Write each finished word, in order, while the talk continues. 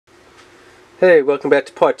Hey, welcome back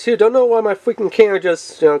to part 2. Don't know why my freaking camera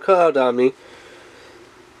just, cut out on me.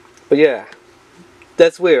 But yeah,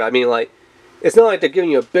 that's weird. I mean, like, it's not like they're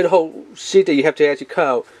giving you a big whole sheet that you have to actually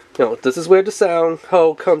cut out. This is where the sound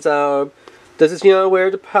hole comes out. This is,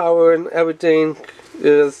 where the power and everything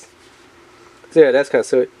is. So yeah, that's kind of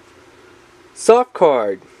silly. Soft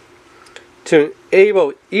card. To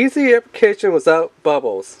enable easy application without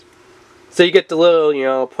bubbles. So you get the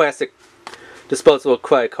little, plastic disposable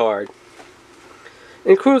credit card.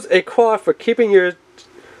 Includes a cloth for keeping your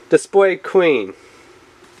display clean.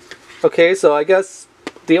 Okay, so I guess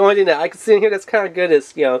the only thing that I can see in here that's kind of good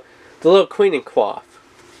is, the little cleaning cloth.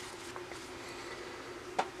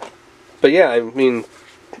 But yeah, I mean,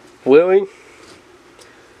 really?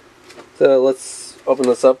 So let's open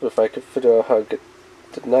this up if I could figure out how to get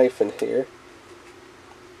the knife in here.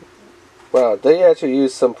 Wow, they actually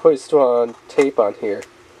used some pretty strong tape on here.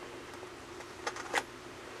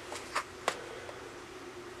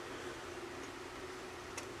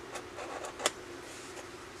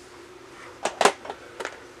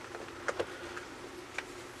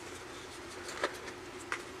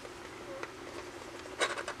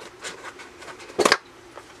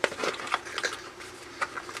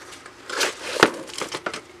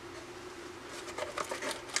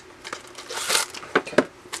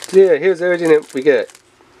 Yeah, here's everything that we get.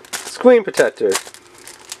 Screen protector.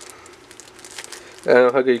 I don't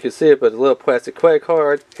know how good you can see it, but a little plastic credit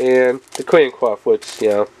card and the cleaning cloth, which,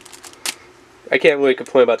 I can't really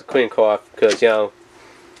complain about the cleaning cloth because,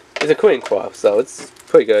 it's a cleaning cloth, so it's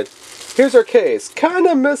pretty good. Here's our case. Kind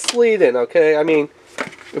of misleading, okay? I mean,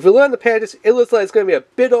 if you look at the package, it looks like it's going to be a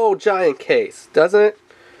big old giant case, doesn't it?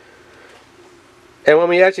 And when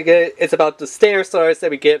we actually get it, it's about the standard size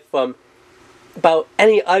that we get from about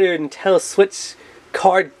any other Nintendo Switch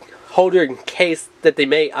card holder case that they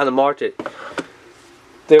made on the market.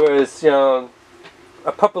 There was, a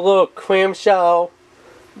couple little clamshell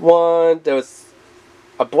one. There was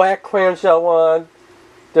a black clamshell one.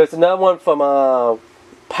 There's another one from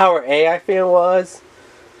Power A, I think it was,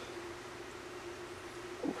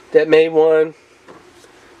 that made one.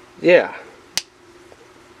 Yeah.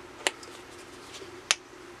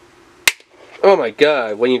 Oh my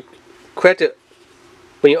god, when you crack it,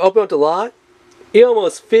 when you open up the lock, it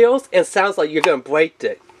almost feels and sounds like you're going to break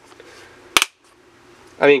it.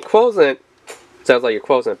 I mean, closing it sounds like you're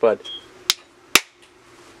closing it, but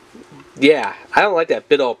yeah, I don't like that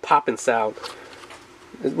big old popping sound.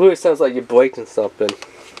 It really sounds like you're breaking something.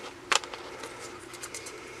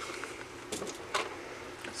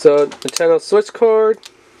 So, Nintendo Switch card.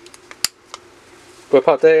 We'll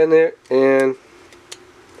pop that in there, and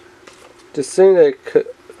just seeing that it could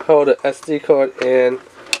hold an SD card, and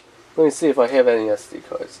let me see if I have any SD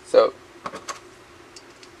cards. So,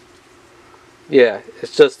 yeah,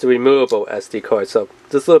 it's just the removable SD card. So,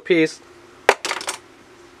 this little piece,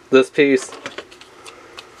 this piece,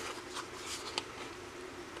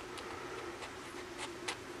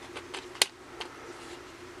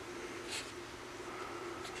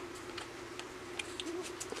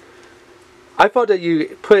 I thought that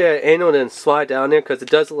you put an angle and then slide down there because it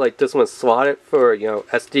does look like this one's slotted for,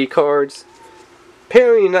 SD cards.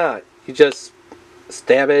 Apparently not. You just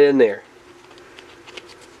stab it in there.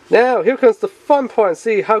 Now, here comes the fun part and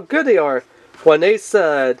see how good they are when they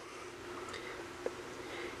said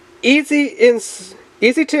easy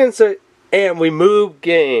to insert and remove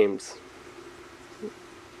games.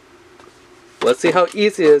 Let's see how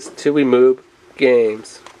easy it is to remove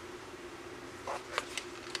games.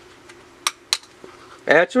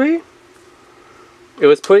 Actually, it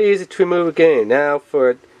was pretty easy to remove a game. Now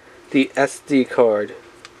for the SD card.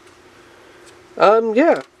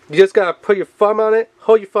 Yeah. You just gotta put your thumb on it,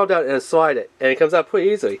 hold your thumb down, and slide it. And it comes out pretty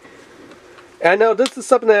easily. And I know this is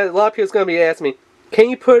something that a lot of people is gonna be asking me. Can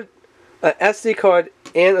you put an SD card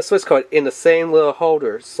and a Switch card in the same little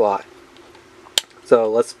holder slot? So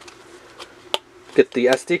let's get the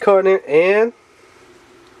SD card in there and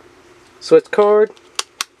Switch card.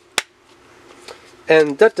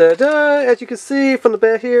 And as you can see from the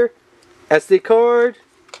back here, SD card,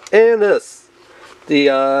 and this,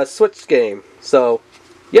 the Switch game. So,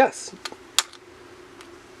 yes.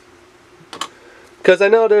 Because I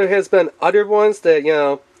know there has been other ones that,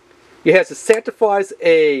 you have to sacrifice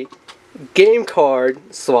a game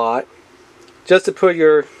card slot just to put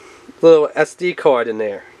your little SD card in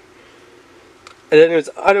there. And then there's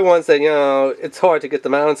other ones that, it's hard to get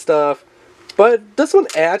them out and stuff. But this one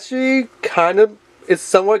actually kind of is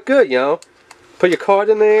somewhat good, Put your card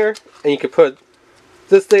in there, and you can put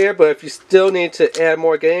this there, but if you still need to add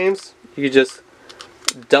more games, you just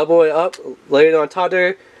double it up, lay it on top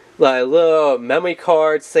there, like a little memory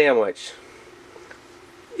card sandwich.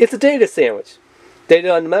 It's a data sandwich.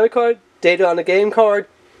 Data on the memory card, data on the game card.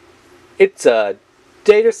 It's a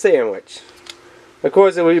data sandwich. Of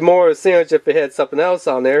course, it would be more of a sandwich if it had something else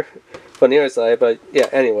on there from the other side, but yeah,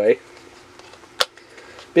 anyway.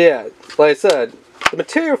 But yeah, like I said, the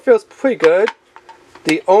material feels pretty good.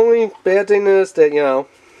 The only bad thing is that, you know...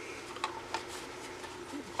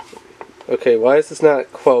 Okay, why is this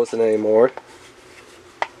not closing anymore?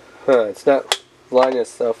 It's not lining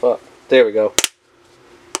itself up. There we go.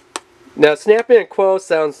 Now, snapping and close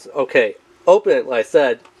sounds okay. Open it, like I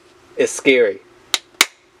said, is scary.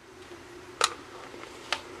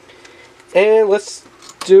 And let's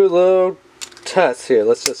do a little test here.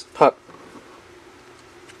 Let's just pop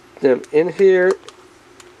them in here.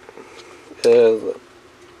 Let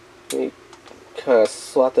me kind of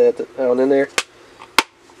slot that down in there.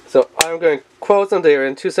 So I'm going to close them there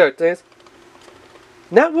in two separate things.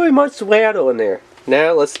 Not really much rattle in there.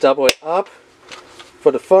 Now let's double it up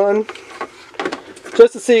for the fun.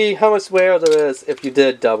 Just to see how much rattle there is if you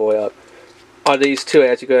did double it up. Are these two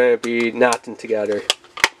actually going to be knotting together?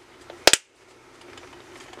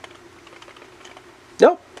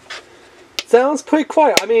 Nope. Sounds pretty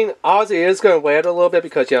quiet. I mean, obviously it is going to rattle a little bit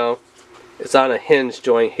because, you know, it's on a hinge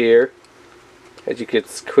joint here, as you can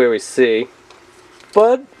clearly see.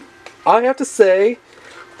 But I have to say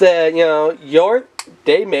that, you know,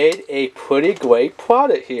 they made a pretty great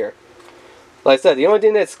product here. Like I said, the only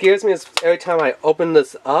thing that scares me is every time I open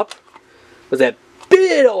this up was that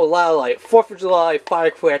big old loud, like 4th of July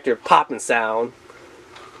firecracker popping sound.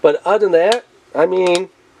 But other than that, I mean,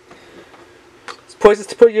 it's places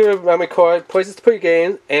to put your memory card, places to put your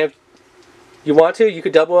games, and if you want to, you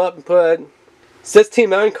could double up and put 16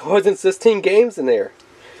 memory cards and 16 games in there.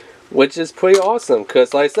 Which is pretty awesome,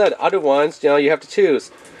 because like I said, other ones, you know, you have to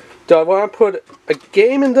choose. Do I want to put a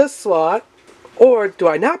game in this slot, or do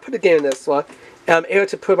I not put a game in this slot, and I'm able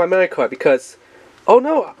to put my memory card, because, oh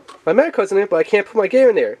no, my memory card's in there, but I can't put my game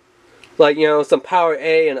in there. Like, you know, some Power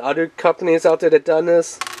A and other companies out there that done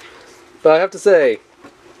this. But I have to say,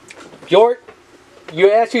 York, you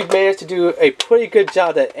actually managed to do a pretty good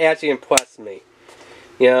job that actually impressed me.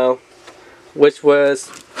 You know, which was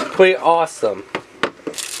pretty awesome.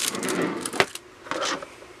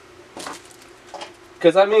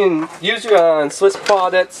 Because, I mean, usually on Swiss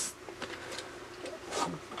products,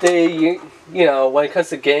 they, you know, when it comes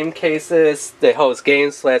to game cases, they host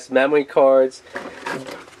games/memory cards,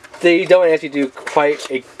 they don't actually do quite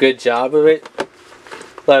a good job of it.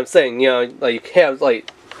 Like I'm saying, you know, like you have, like,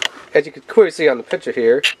 as you can clearly see on the picture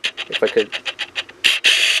here, if I could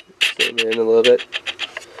zoom in a little bit.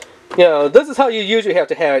 You know, this is how you usually have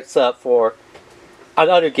to have it set up for on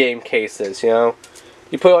other game cases, you know.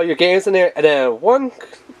 You put all your games in there, and then one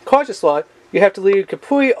cartridge slot, you have to leave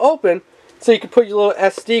completely open so you can put your little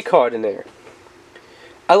SD card in there.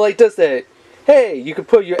 I like this that, hey, you can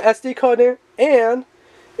put your SD card in there, and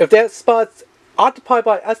if that spot's occupied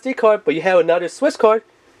by SD card, but you have another Swiss card,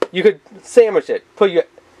 you could sandwich it. Put your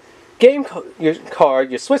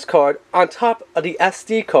your Swiss card, on top of the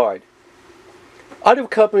SD card. Other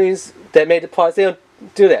companies that made the products, they don't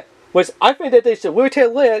do that. Which I think that they should really take a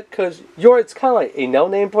look at, because it's kind of like a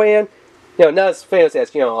no-name brand. You know, not as famous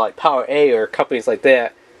as, you know, like Power A or companies like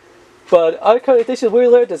that. But other companies, they should really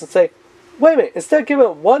look at this and say, wait a minute, instead of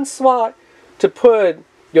giving one slot to put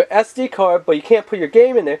your SD card, but you can't put your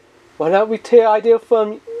game in there, why not we take an idea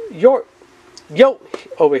from YOK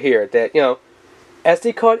over here, that, you know,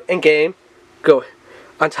 SD card and game go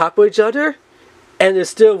on top of each other, and there's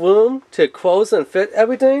still room to close and fit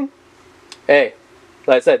everything? Hey.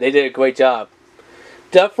 Like I said, they did a great job.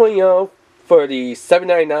 Definitely, you know, for the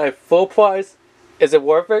 $7.99 full price, is it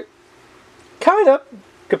worth it? Kind of,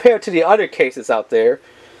 compared to the other cases out there.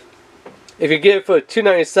 If you get it for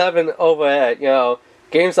 $2.97 over at, you know,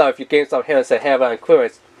 GameStop, if your GameStop handset have it on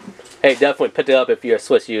clearance, hey, definitely pick it up if you're a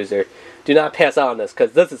Swiss user. Do not pass out on this,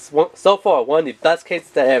 because this is so far one of the best cases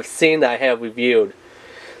that I have seen, that I have reviewed.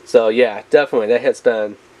 So yeah, definitely, that has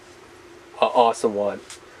been an awesome one.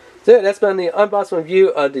 So yeah, that's been the unboxing review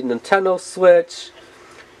of the Nintendo Switch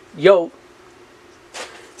YOK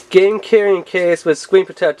game carrying case with screen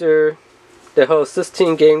protector that holds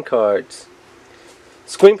 16 game cards.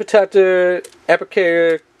 Screen protector,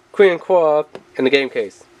 applicator, cleaning cloth, and the game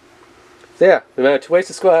case. So yeah, remember to rate,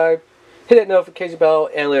 subscribe, hit that notification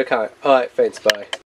bell, and leave a comment. Alright, thanks, bye.